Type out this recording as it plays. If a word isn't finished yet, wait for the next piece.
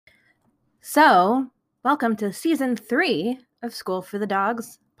So, welcome to season 3 of School for the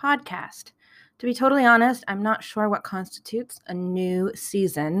Dogs podcast. To be totally honest, I'm not sure what constitutes a new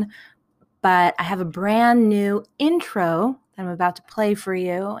season, but I have a brand new intro that I'm about to play for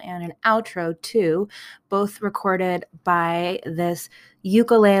you and an outro too, both recorded by this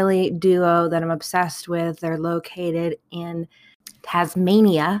ukulele duo that I'm obsessed with. They're located in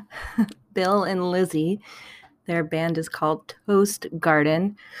Tasmania, Bill and Lizzie. Their band is called Toast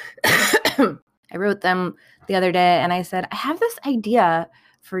Garden. I wrote them the other day and I said, I have this idea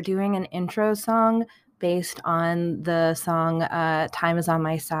for doing an intro song based on the song Time Is on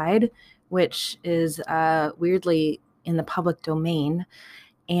My Side, which is weirdly in the public domain.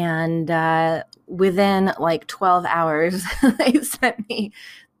 And within like 12 hours, they sent me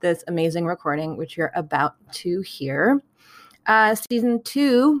this amazing recording, which you're about to hear. Season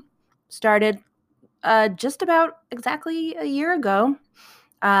 2 started just about exactly a year ago.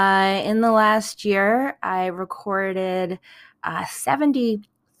 In the last year, I recorded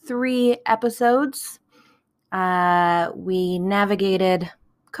 73 episodes. We navigated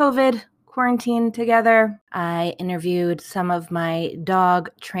COVID quarantine together. I interviewed some of my dog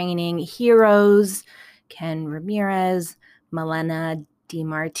training heroes, Ken Ramirez, Milena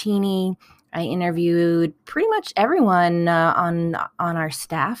DiMartini. I interviewed pretty much everyone on our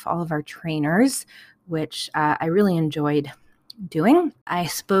staff, all of our trainers, which I really enjoyed doing. I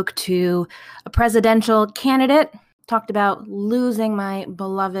spoke to a presidential candidate, talked about losing my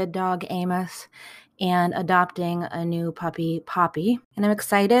beloved dog Amos and adopting a new puppy, Poppy. And I'm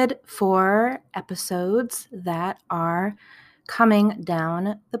excited for episodes that are coming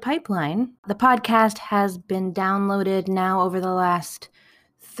down the pipeline. The podcast has been downloaded now over the last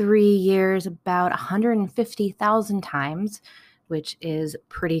 3 years about 150,000 times, which is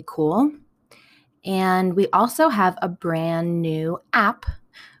pretty cool. And we also have a brand new app,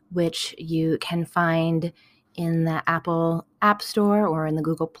 which you can find in the Apple App Store or in the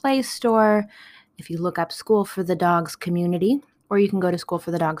Google Play Store. If you look up School for the Dogs Community, or you can go to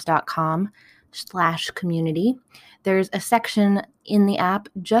schoolforthedogs.com/community. There's a section in the app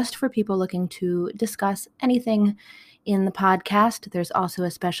just for people looking to discuss anything in the podcast. There's also a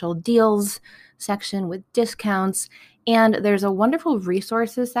special deals section with discounts. And there's a wonderful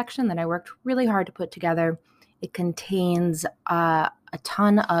resources section that I worked really hard to put together. It contains a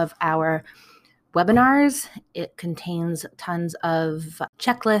ton of our webinars. It contains tons of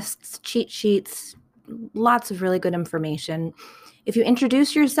checklists, cheat sheets, lots of really good information. If you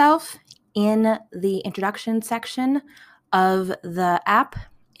introduce yourself in the introduction section of the app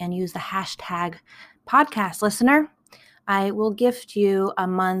and use the hashtag podcast listener, I will gift you a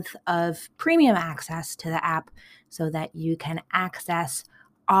month of premium access to the app so that you can access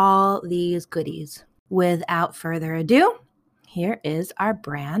all these goodies. Without further ado, here is our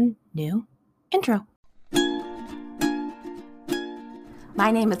brand new intro.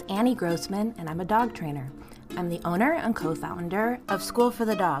 My name is Annie Grossman, and I'm a dog trainer. I'm the owner and co-founder of School for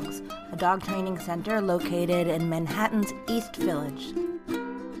the Dogs, a dog training center located in Manhattan's East Village.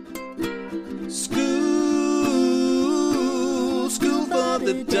 School for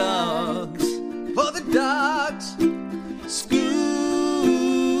the dogs, for the dogs. School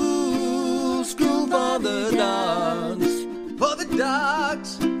for the dogs, for the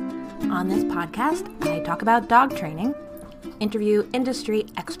dogs. On this podcast, I talk about dog training, interview industry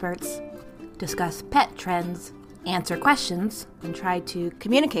experts, discuss pet trends, answer questions, and try to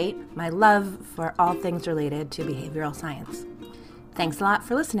communicate my love for all things related to behavioral science. Thanks a lot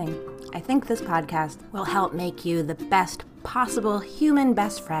for listening. I think this podcast will help make you the best possible human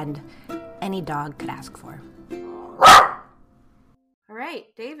best friend any dog could ask for. All right,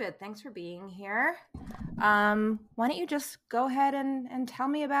 David, thanks for being here. Why don't you just go ahead and tell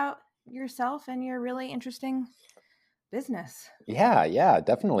me about yourself and your really interesting business? Yeah,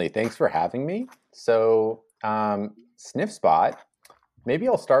 definitely. Thanks for having me. So, Sniff Spot, maybe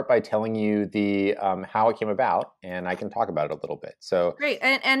I'll start by telling you the how it came about, and I can talk about it a little bit. So Great.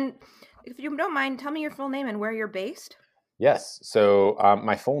 And if you don't mind, tell me your full name and where you're based. Yes. So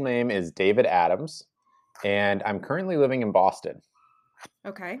my full name is David Adams, and I'm currently living in Boston.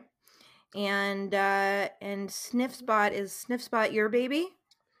 Okay. And Sniff Spot, is Sniff Spot your baby?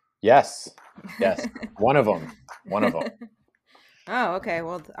 Yes. One of them. Oh, okay.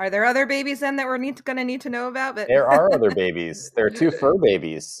 Well, are there other babies then that we're going to need to know about? But There are other babies. There are 2 fur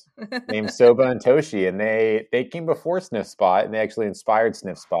babies named Soba and Toshi, and they came before Sniff Spot, and they actually inspired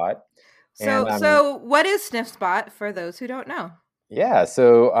Sniff Spot. So what is Sniff Spot for those who don't know? Yeah,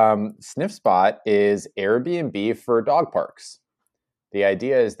 so Sniff Spot is Airbnb for dog parks. The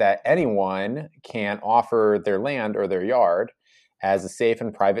idea is that anyone can offer their land or their yard as a safe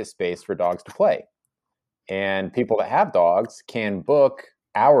and private space for dogs to play. And people that have dogs can book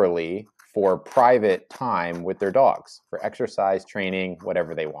hourly for private time with their dogs for exercise, training,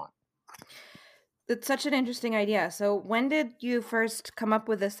 whatever they want. That's such an interesting idea. So when did you first come up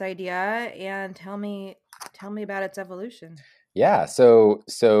with this idea, and tell me about its evolution? Yeah, so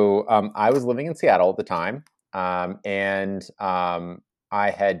I was living in Seattle at the time, and I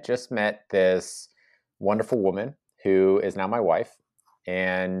had just met this wonderful woman who is now my wife,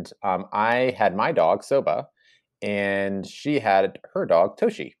 and I had my dog Soba, and she had her dog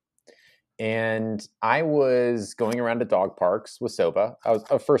Toshi. And I was going around to dog parks with Soba. I was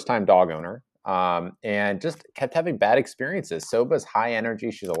a first-time dog owner, and just kept having bad experiences. Soba's high energy;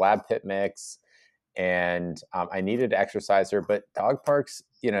 she's a lab pit mix, and I needed to exercise her. But dog parks,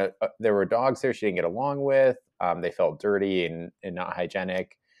 there were dogs there she didn't get along with. They felt dirty and not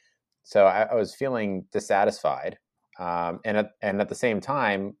hygienic. So I was feeling dissatisfied. And at the same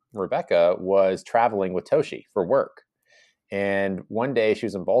time, Rebecca was traveling with Toshi for work. And one day she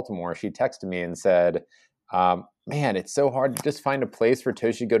was in Baltimore. She texted me and said, man, it's so hard to just find a place for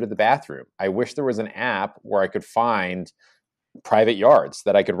Toshi to go to the bathroom. I wish there was an app where I could find private yards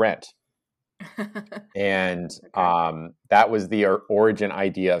that I could rent. And that was the origin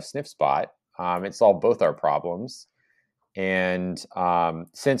idea of Sniff Spot. It solved both our problems. And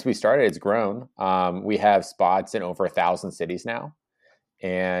since we started, it's grown. We have spots in over 1,000 cities now,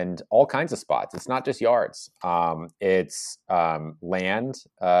 and all kinds of spots. It's not just yards. It's land.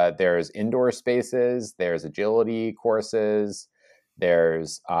 There's indoor spaces. There's agility courses.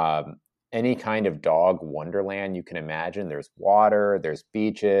 There's any kind of dog wonderland you can imagine. There's water. There's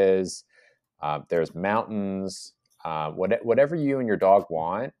beaches. There's mountains. Whatever you and your dog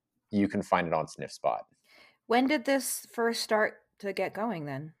want, you can find it on Sniff Spot. When did this first start to get going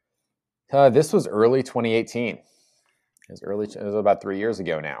then? This was early 2018. It was about 3 years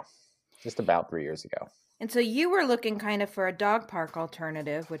ago now. Just about 3 years ago. And so you were looking kind of for a dog park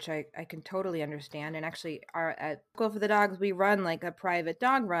alternative, which I can totally understand. And actually, at Go for the Dogs, we run like a private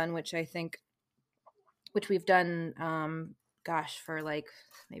dog run, which we've done, for like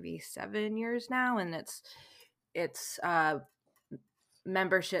maybe 7 years now. And it's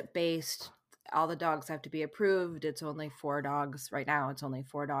membership based. All the dogs have to be approved. It's only 4 dogs right now. It's only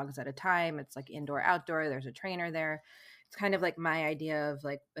 4 dogs at a time. It's like indoor, outdoor. There's a trainer there. It's kind of like my idea of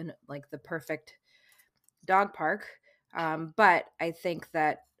like the perfect dog park. But I think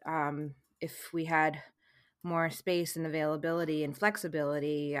that if we had more space and availability and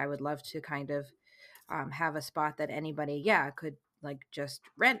flexibility, I would love to kind of have a spot that anybody, could like just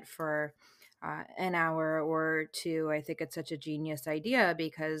rent for an hour or two. I think it's such a genius idea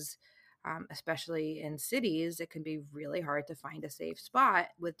because especially in cities, it can be really hard to find a safe spot,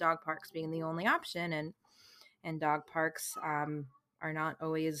 with dog parks being the only option. And dog parks are not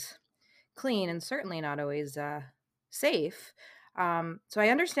always clean and certainly not always safe. So I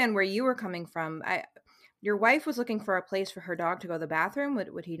understand where you were coming from. Your wife was looking for a place for her dog to go to the bathroom.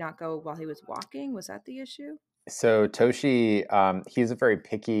 Would he not go while he was walking? Was that the issue? So Toshi, he's a very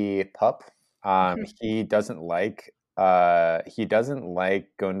picky pup. He doesn't like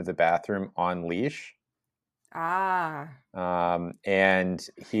going to the bathroom on leash. And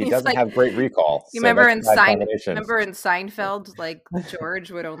he doesn't have great recall. You remember in Seinfeld, like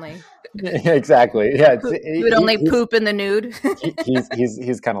George would only exactly. Yeah, he would only poop in the nude.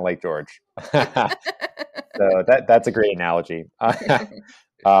 he's kind of like George. So that's a great analogy.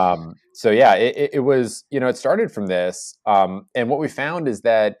 So yeah, it was, it started from this. And what we found is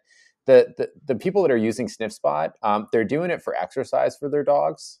that the people that are using Sniff Spot, they're doing it for exercise for their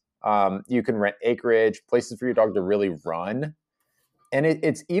dogs. You can rent acreage, places for your dog to really run. And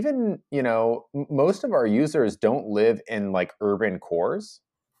it's even, most of our users don't live in like urban cores.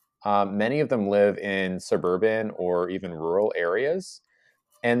 Many of them live in suburban or even rural areas.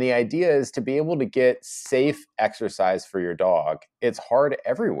 And the idea is to be able to get safe exercise for your dog. It's hard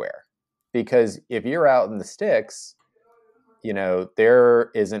everywhere because if you're out in the sticks,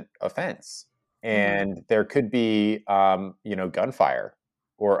 there isn't a fence, and there could be, gunfire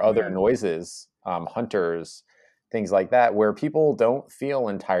or other noises, hunters, things like that, where people don't feel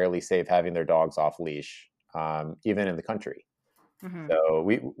entirely safe having their dogs off leash, even in the country. So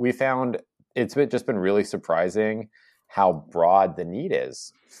we found it's just been really surprising how broad the need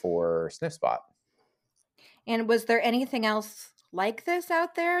is for Sniff Spot. And was there anything else like this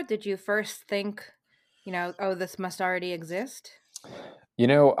out there? Did you first think, this must already exist?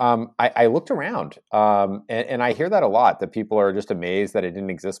 I looked around, and I hear that a lot, that people are just amazed that it didn't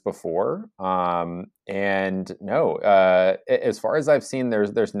exist before. And no, as far as I've seen,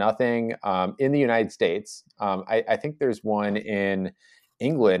 there's nothing in the United States. I think there's one in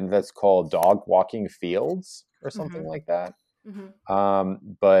England that's called dog walking fields or something Mm-hmm. like that. Mm-hmm.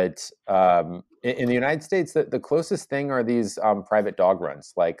 But in the United States, the closest thing are these private dog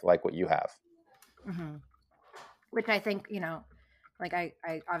runs, like what you have. Mm-hmm. Which I think, like I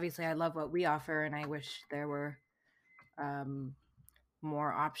obviously I love what we offer, and I wish there were um,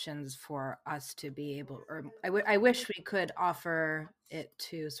 more options for us to be able, or I wish we could offer it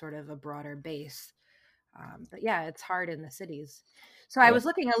to sort of a broader base. But yeah, it's hard in the cities. So I Yeah. was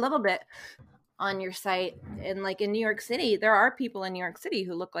looking a little bit on your site, and like in New York City, there are people in New York City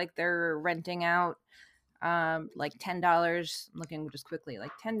who look like they're renting out like $10. I'm looking just quickly,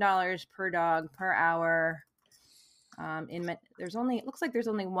 like $10 per dog per hour. There's only, it looks like there's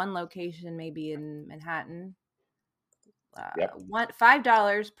only one location maybe in Manhattan. Yep.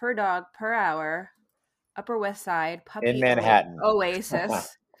 $5 per dog per hour, Upper West Side, In Puppy Manhattan.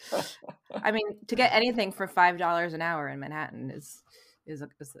 Oasis. I mean, to get anything for $5 an hour in Manhattan is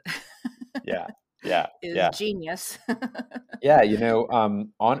Yeah. Yeah. is Yeah. genius. Yeah.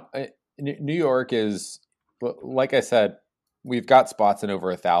 On New York is, like I said, we've got spots in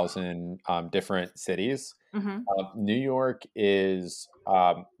over 1,000 different cities. Mm-hmm. New York is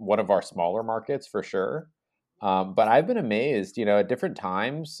one of our smaller markets for sure. But I've been amazed, at different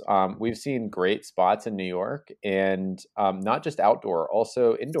times. We've seen great spots in New York, and not just outdoor,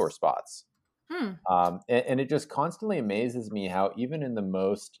 also indoor spots. Hmm. And it just constantly amazes me how even in the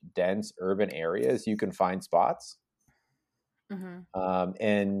most dense urban areas, you can find spots. Mm-hmm.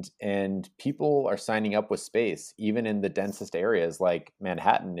 And people are signing up with space, even in the densest areas. Like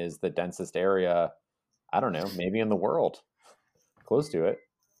Manhattan is the densest area, I don't know, maybe in the world, close to it.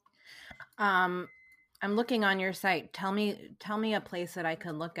 I'm looking on your site. Tell me a place that I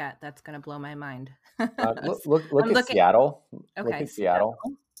can look at that's going to blow my mind. Look I'm at looking. Seattle. Look Okay, at Seattle.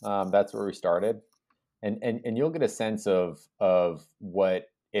 Seattle. That's where we started, and you'll get a sense of what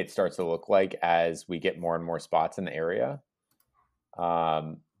it starts to look like as we get more and more spots in the area.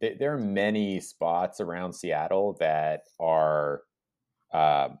 There are many spots around Seattle that are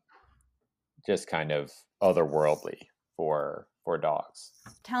um, just kind of otherworldly for dogs.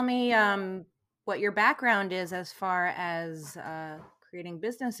 Tell me what your background is as far as creating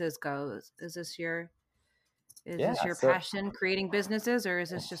businesses goes. Is Yeah. this your So, passion, creating businesses, or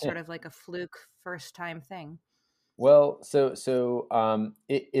is this just sort of like a fluke first time thing? well,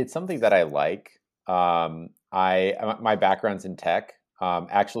 it's something that I like. My background's in tech.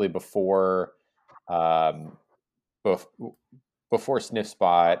 Actually, um, bef- before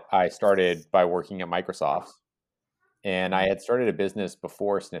SniffSpot, I started by working at Microsoft, and I Mhm. had started a business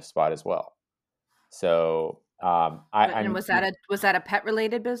before SniffSpot as well. So And I'm was that a pet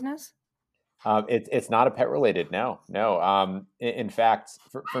related business? it's not a pet related. No, no. In fact,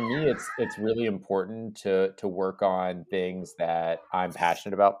 for me, it's really important to work on things that I'm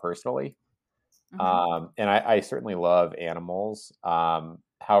passionate about personally. Mm-hmm. And I certainly love animals.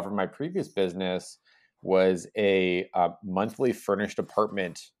 However, my previous business was a monthly furnished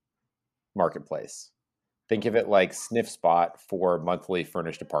apartment marketplace. Think of it like SniffSpot for monthly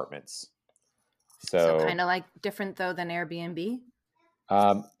furnished apartments. So So kind of like different though than Airbnb.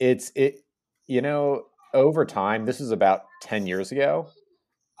 it's it you know over time. This is about 10 years ago.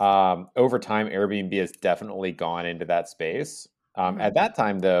 Over time, Airbnb has definitely gone into that space. Mm-hmm. At that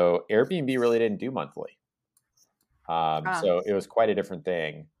time, though, Airbnb really didn't do monthly. Ah, So it was quite a different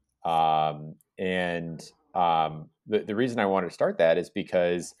thing. And the reason I wanted to start that is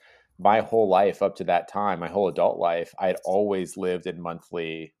because my whole life up to that time, my whole adult life, I had always lived in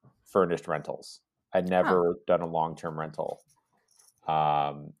monthly furnished rentals. I'd oh, never done a long term rental.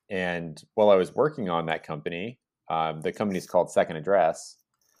 And while I was working on that company, the company's called Second Address.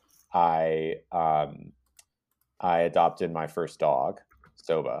 I I adopted my first dog,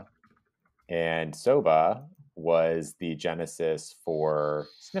 Soba, and Soba was the genesis for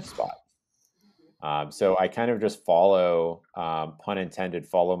SniffSpot. So I kind of just follow, pun intended,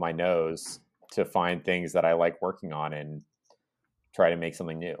 follow my nose to find things that I like working on and try to make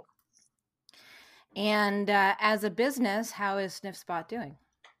something new. and as a business, how is SniffSpot doing?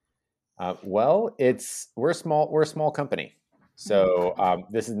 Well, we're a small company, Mm-hmm. so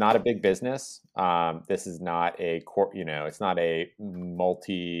this is not a big business. This is not a it's not a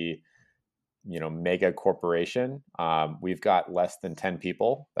multi mega corporation. We've got less than 10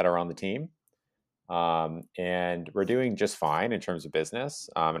 people that are on the team. And we're doing just fine in terms of business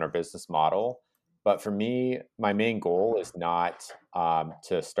and our business model. But for me, my main goal is not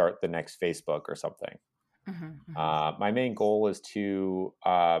to start the next Facebook or something. My main goal is to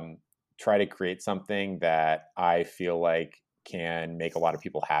try to create something that I feel like can make a lot of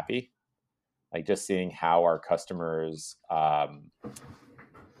people happy. Like just seeing how our customers how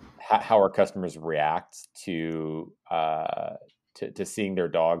our customers react to seeing their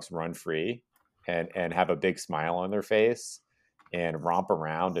dogs run free and have a big smile on their face and romp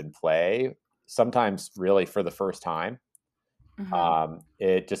around and play. Sometimes, really, for the first time,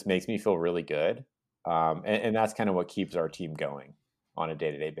 it just makes me feel really good, and that's kind of what keeps our team going on a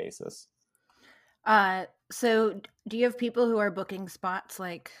day-to-day basis. So do you have people who are booking spots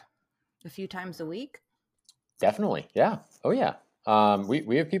like a few times a week? Definitely, yeah. Oh yeah.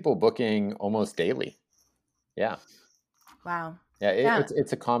 We have people booking almost daily. Yeah. Wow. Yeah, Yeah.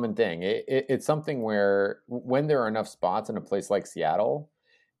 it's a common thing. It's something where when there are enough spots in a place like Seattle,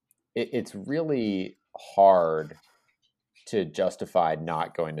 it's really hard to justify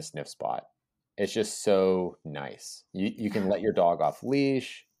not going to Sniff Spot. It's just so nice. You can let your dog off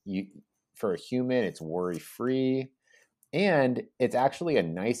leash. For a human, it's worry free, and it's actually a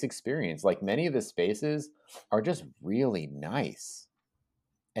nice experience. Like many of the spaces are just really nice,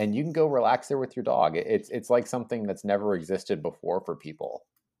 and you can go relax there with your dog. It's like something that's never existed before for people,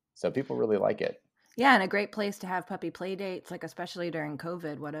 so people really like it. Yeah, and a great place to have puppy play dates, like especially during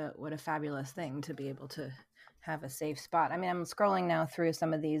COVID. What a fabulous thing to be able to have a safe spot. I mean, I'm scrolling now through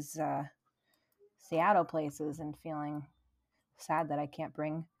some of these Seattle places and feeling sad that I can't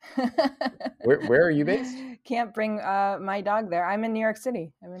bring Where are you based? can't bring my dog there. I'm in New York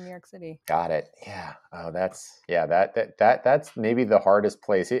City. Got it. Yeah. Oh, that's maybe the hardest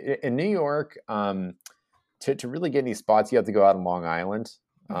place in New York. To really get any spots, you have to go out on Long Island.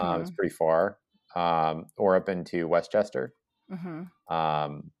 It's pretty far, or up into Westchester.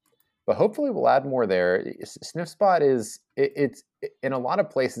 But hopefully, we'll add more there. Sniff Spot it's in a lot of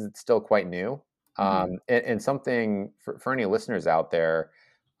places. It's still quite new, and something for any listeners out there.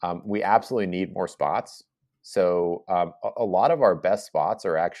 We absolutely need more spots. So a lot of our best spots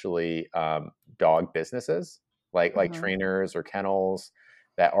are actually dog businesses, like trainers or kennels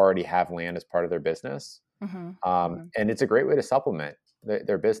that already have land as part of their business. And it's a great way to supplement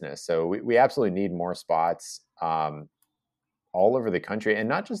their business. So we absolutely need more spots all over the country, and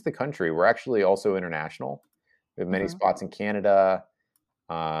not just the country. We're actually also international. We have many spots in Canada.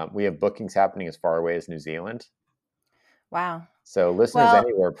 We have bookings happening as far away as New Zealand. Wow. So listeners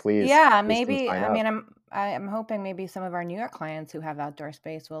anywhere, please. Yeah, please maybe. sign I up. mean, I'm hoping maybe some of our New York clients who have outdoor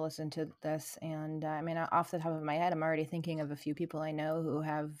space will listen to this. And I mean, off the top of my head, I'm already thinking of a few people I know who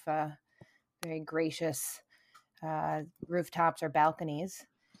have very gracious rooftops or balconies,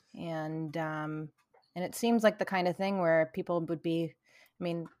 and it seems like the kind of thing where people would be. I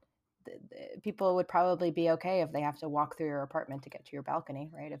mean, people would probably be okay if they have to walk through your apartment to get to your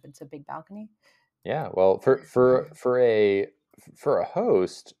balcony, right? If it's a big balcony. Yeah, well, for a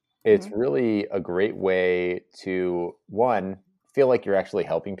host, it's really a great way to, one, feel like you're actually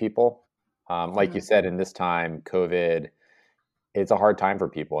helping people. Like you said, in this time, COVID, it's a hard time for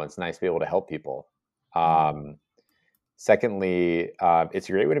people. And it's nice to be able to help people. Secondly, it's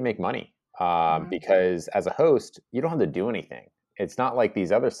a great way to make money because as a host, you don't have to do anything. It's not like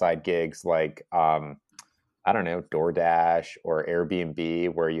these other side gigs like I don't know, DoorDash or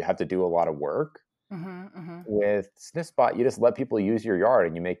Airbnb, where you have to do a lot of work. With Sniff Spot, you just let people use your yard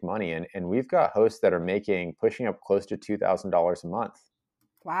and you make money. And we've got hosts that are pushing up close to $2,000 a month.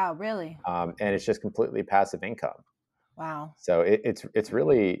 Wow, really? And it's just completely passive income. Wow. So it's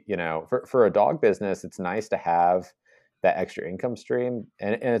really, for a dog business, it's nice to have that extra income stream.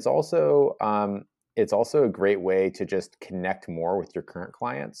 And it's also a great way to just connect more with your current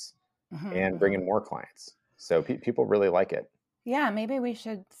clients and bring in more clients. So people really like it. Yeah, maybe we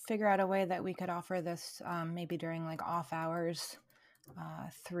should figure out a way that we could offer this maybe during like off hours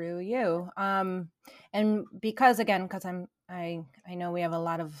through you. And because I know we have a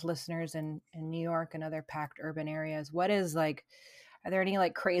lot of listeners in New York and other packed urban areas. Are there any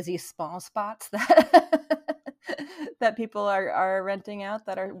like crazy small spots that that people are renting out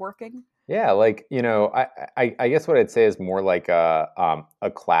that are working? Yeah, I guess what I'd say is more like a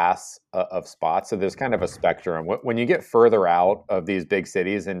class of spots. So there's kind of a spectrum. When you get further out of these big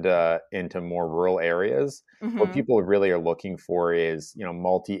cities into more rural areas, what people really are looking for is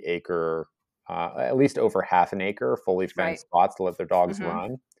multi-acre, at least over half an acre, fully fenced spots to let their dogs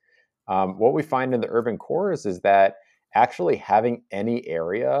run. What we find in the urban cores is that actually having any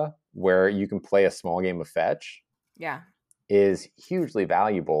area where you can play a small game of fetch. Yeah. Is hugely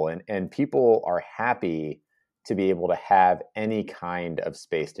valuable, and people are happy to be able to have any kind of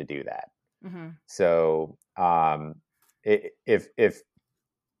space to do that. Mm-hmm. So if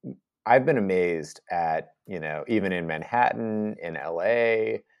I've been amazed at, even in Manhattan, in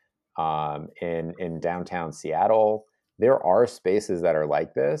LA, in downtown Seattle, there are spaces that are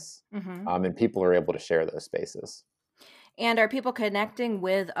like this, Mm-hmm. and people are able to share those spaces. And are people connecting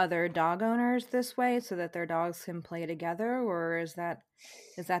with other dog owners this way so that their dogs can play together, or is that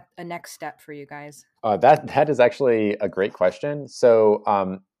a next step for you guys? That is actually a great question. So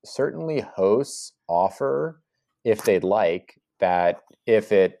certainly hosts offer, if they'd like, that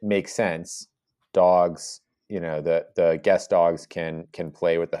if it makes sense, dogs, the guest dogs can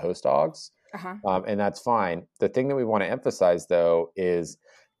play with the host dogs, Uh-huh. and that's fine. The thing that we want to emphasize though is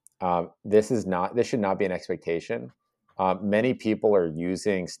this should not be an expectation. Many people are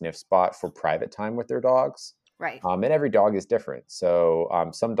using Sniff Spot for private time with their dogs. Right. And every dog is different. So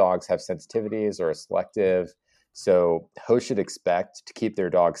some dogs have sensitivities or are selective. So hosts should expect to keep their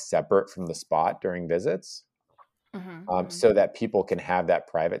dogs separate from the spot during visits, Mm-hmm. Mm-hmm. so that people can have that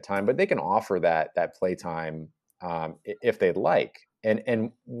private time. But they can offer that playtime if they'd like.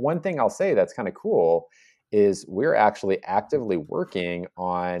 And one thing I'll say that's kind of cool is we're actually actively working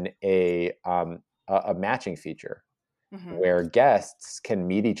on a matching feature Mm-hmm. where guests can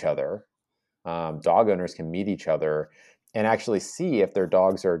meet each other, dog owners can meet each other and actually see if their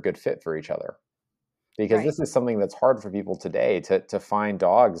dogs are a good fit for each other. Because Right. this is something that's hard for people today to find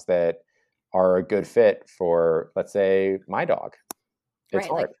dogs that are a good fit for, let's say, my dog. It's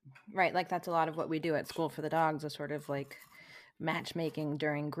Right. hard. Like that's a lot of what we do at School for the Dogs is sort of like matchmaking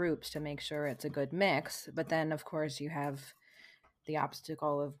during groups to make sure it's a good mix. But then of course you have the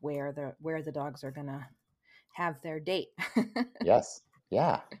obstacle of where the dogs are gonna have their date. Yes.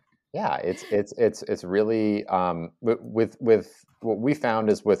 Yeah. Yeah. It's really with what we found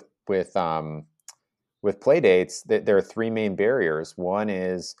is with play dates that there are three main barriers. One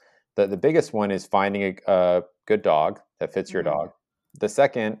is the biggest one is finding a good dog that fits your Mm-hmm. dog. The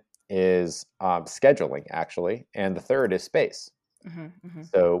second is scheduling, actually, and the third is space. Mm-hmm. Mm-hmm.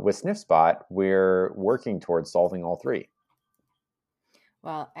 So with Sniff Spot, we're working towards solving all three.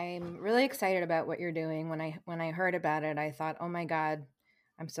 Well, I'm really excited about what you're doing. When I heard about it, I thought, "Oh my God,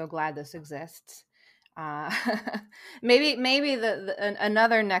 I'm so glad this exists." Uh, maybe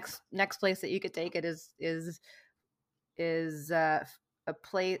another next place that you could take it is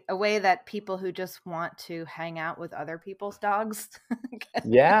a way that people who just want to hang out with other people's dogs.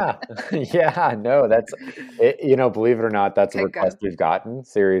 Yeah, yeah, no, that's it, believe it or not, that's a Okay, request good. we've gotten.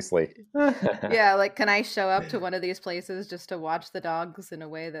 Seriously. Yeah, like can I show up to one of these places just to watch the dogs in a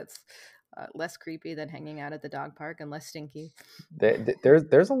way that's less creepy than hanging out at the dog park and less stinky?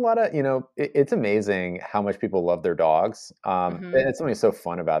 There's a lot of, it's amazing how much people love their dogs. Mm-hmm. And it's something so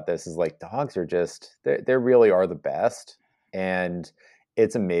fun about this is like dogs are just they really are the best, and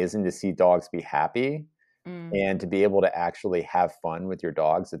it's amazing to see dogs be happy Mm. and to be able to actually have fun with your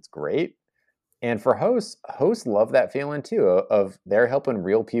dogs. It's great. And for hosts love that feeling too of they're helping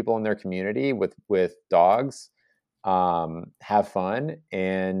real people in their community with dogs have fun,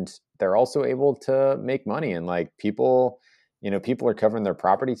 and they're also able to make money. And like people are covering their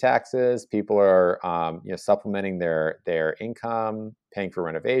property taxes, people are supplementing their income, paying for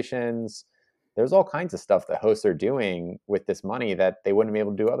renovations. There's all kinds of stuff that hosts are doing with this money that they wouldn't be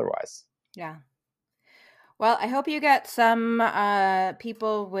able to do otherwise. Yeah. Well, I hope you get some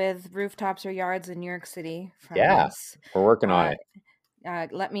people with rooftops or yards in New York City from Yeah, this. we're working on Uh,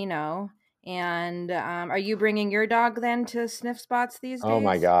 it. let me know. And are you bringing your dog then to sniff spots these Oh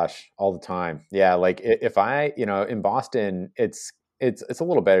my days? gosh, all the time. Yeah, like if I, in Boston, it's a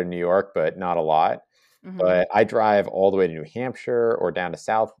little better than New York, but not a lot. Mm-hmm. But I drive all the way to New Hampshire or down to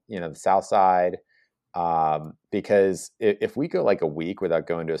the South Side, because if we go like a week without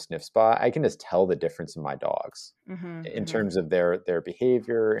going to a sniff spot, I can just tell the difference in my dogs Mm-hmm. in Mm-hmm. terms of their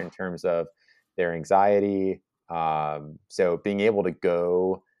behavior, in terms of their anxiety. So being able to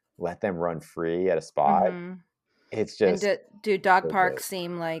go let them run free at a spot, Mm-hmm. it's And just do dog so great. parks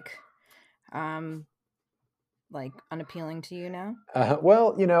seem um like unappealing to you now?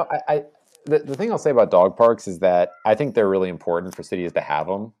 Well, the thing I'll say about dog parks is that I think they're really important for cities to have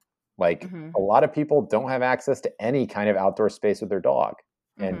them. Like Mm-hmm. a lot of people don't have access to any kind of outdoor space with their dog,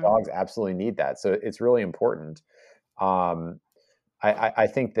 and Mm-hmm. dogs absolutely need that. So it's really important. Um, I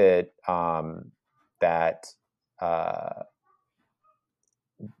think that uh,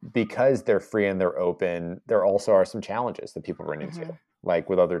 because they're free and they're open, there also are some challenges that people run into. Mm-hmm. Like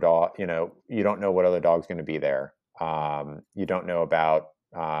with other dog, you don't know what other dog's going to be there. You don't know about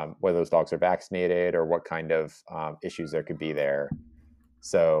whether those dogs are vaccinated or what kind of issues there could be there.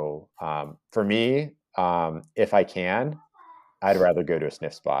 So for me, if I can, I'd rather go to a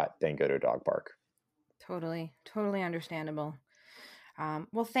sniff spot than go to a dog park. Totally understandable.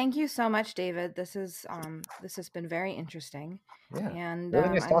 Well, thank you so much, David. This has been very interesting. Yeah, And really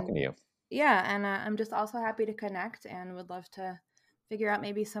nice talking to you. Yeah, and I'm just also happy to connect and would love to figure out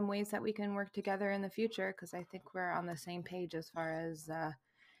maybe some ways that we can work together in the future, because I think we're on the same page as far as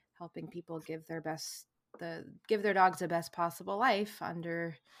helping people give their dogs the best possible life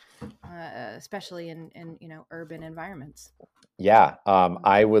under, especially in urban environments. Yeah,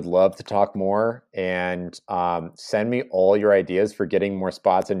 I would love to talk more, and send me all your ideas for getting more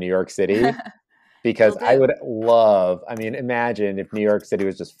spots in New York City, because I would love, imagine if New York City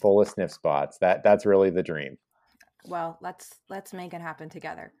was just full of sniff spots. That's really the dream. Well, let's make it happen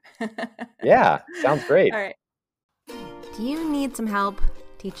together. Yeah, sounds great. All right. Do you need some help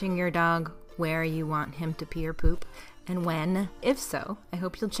teaching your dog where you want him to pee or poop and when? If so, I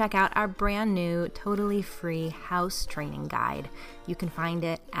hope you'll check out our brand new, totally free house training guide. You can find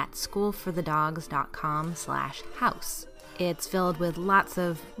it at schoolforthedogs.com/house. It's filled with lots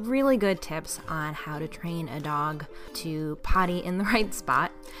of really good tips on how to train a dog to potty in the right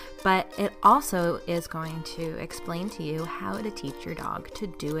spot, but it also is going to explain to you how to teach your dog to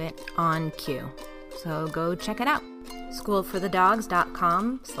do it on cue. So go check it out.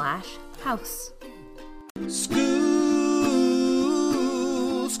 schoolforthedogs.com/house.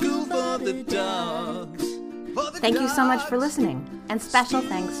 School for the dogs. Thank you so much for listening, and special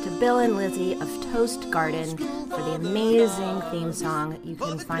thanks to Bill and Lizzie of Toast Garden for the amazing theme song. You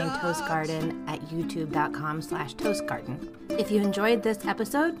can find Toast Garden at youtube.com/toastgarden. If you enjoyed this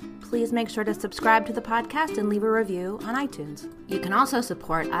episode, please make sure to subscribe to the podcast and leave a review on iTunes. You can also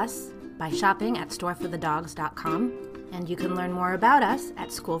support us by shopping at storeforthedogs.com, and you can learn more about us at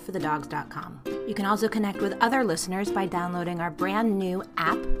schoolforthedogs.com. You can also connect with other listeners by downloading our brand new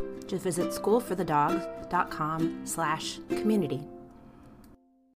app. Just visit schoolforthedogs.com/community.